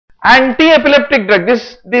Anti-epileptic drug.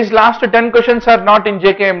 These last 10 questions are not in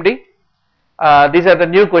JKMD. These are the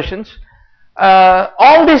new questions.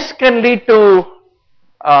 All this can lead to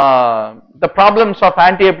the problems of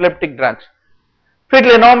anti-epileptic drugs.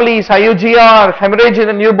 Fetal anomalies, IUGR, hemorrhage in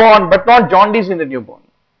the newborn, but not jaundice in the newborn.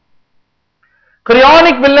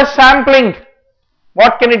 Chorionic villus sampling,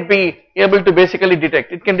 what can it be able to basically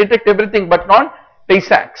detect? It can detect everything but not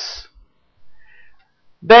Tay-Sachs.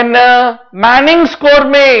 Then Manning score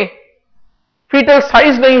में fetal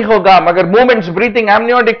size नहीं होगा मगर movements, breathing,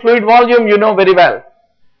 amniotic fluid volume you know very well.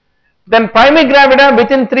 Then primigravida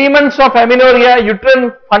within 3 months of amenorrhea,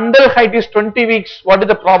 uterine fundal height is 20 weeks. What is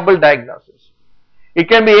the probable diagnosis? It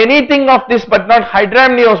can be anything of this but not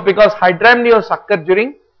hydramnios, because hydramnios occur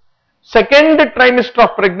during second trimester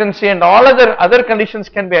of pregnancy, and all other conditions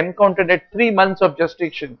can be encountered at 3 months of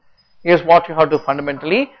gestation. Here's what you have to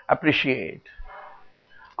fundamentally appreciate.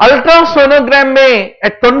 Ultrasonogram mein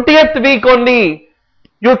at 20th week only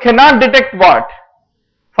you cannot detect what?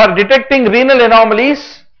 For detecting renal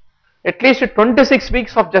anomalies, at least 26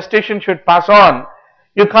 weeks of gestation should pass on.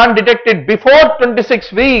 You can't detect it before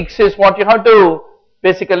 26 weeks is what you have to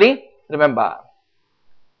basically remember.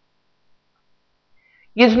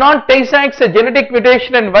 Is not Tay-Sachs a genetic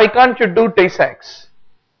mutation, and why can't you do Tay-Sachs?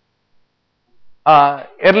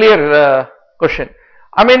 Earlier question.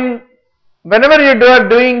 I mean, whenever you are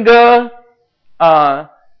doing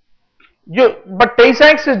but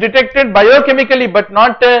Tay-Sachs is detected biochemically but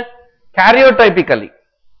not karyotypically.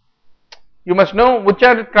 You must know which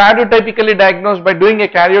are karyotypically diagnosed by doing a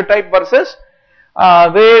karyotype versus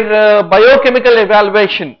where biochemical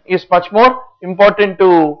evaluation is much more important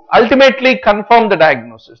to ultimately confirm the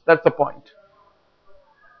diagnosis. That's the point.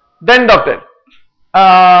 Then doctor,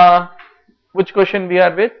 which question we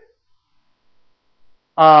are with?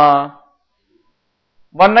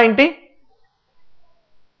 190?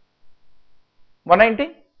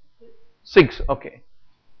 196, okay.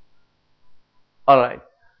 Alright.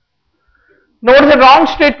 Now what is the wrong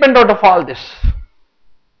statement out of all this?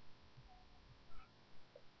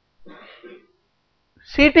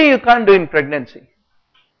 CT you can't do in pregnancy.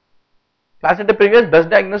 Placenta previa is best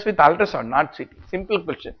diagnosed with ultrasound, not CT. Simple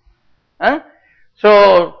question.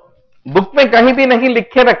 So, book में कहीं भी नहीं लिख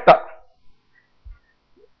के रखता.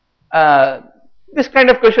 This kind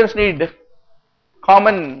of questions need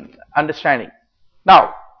common understanding.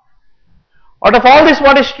 Now, out of all this,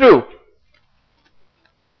 what is true?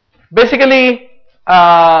 Basically,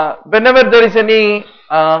 whenever there is any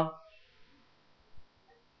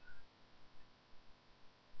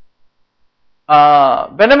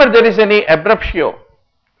abruptio,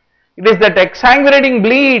 it is that exsanguinating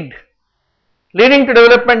bleed leading to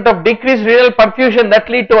development of decreased renal perfusion that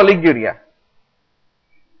lead to oliguria.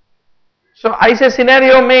 So, ऐसे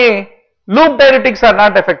scenario में loop diuretics are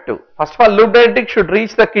not effective. First of all, loop diuretic should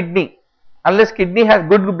reach the kidney. Unless kidney has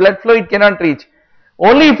good blood flow, it cannot reach.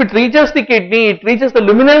 Only if it reaches the kidney, it reaches the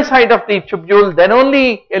luminal side of the tubule, then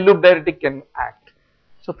only a loop diuretic can act.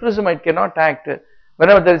 So, furosemide cannot act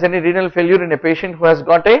whenever there is any renal failure in a patient who has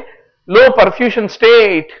got a low perfusion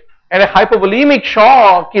state, and a hypovolemic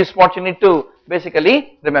shock is what you need to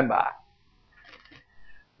basically remember.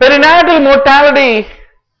 Perinatal mortality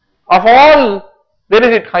of all, where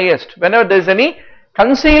is it highest? Whenever there is any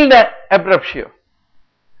concealed abruptio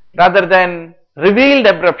rather than revealed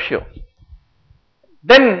abruptio,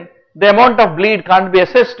 then the amount of bleed can't be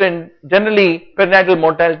assessed, and generally perinatal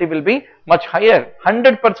mortality will be much higher.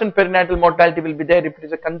 100% perinatal mortality will be there if it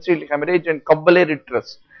is a concealed hemorrhage and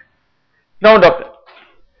Kabbalah-Ritras. Now doctor,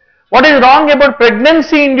 what is wrong about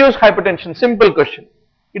pregnancy induced hypertension? Simple question.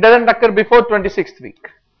 It doesn't occur before 26th week.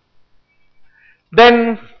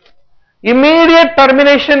 Then immediate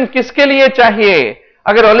termination किसके लिए चाहिए?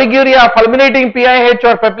 अगर oliguria, fulminating PIH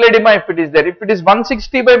or papilledema if it is there, if it is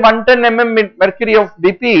 160 by 110 mm mercury of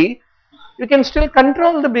BP, you can still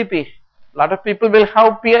control the BP. A lot of people will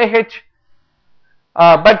have PIH,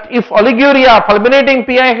 but if oliguria, fulminating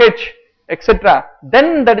PIH, etc.,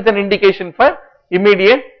 then that is an indication for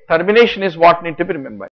immediate termination is what need to be remembered.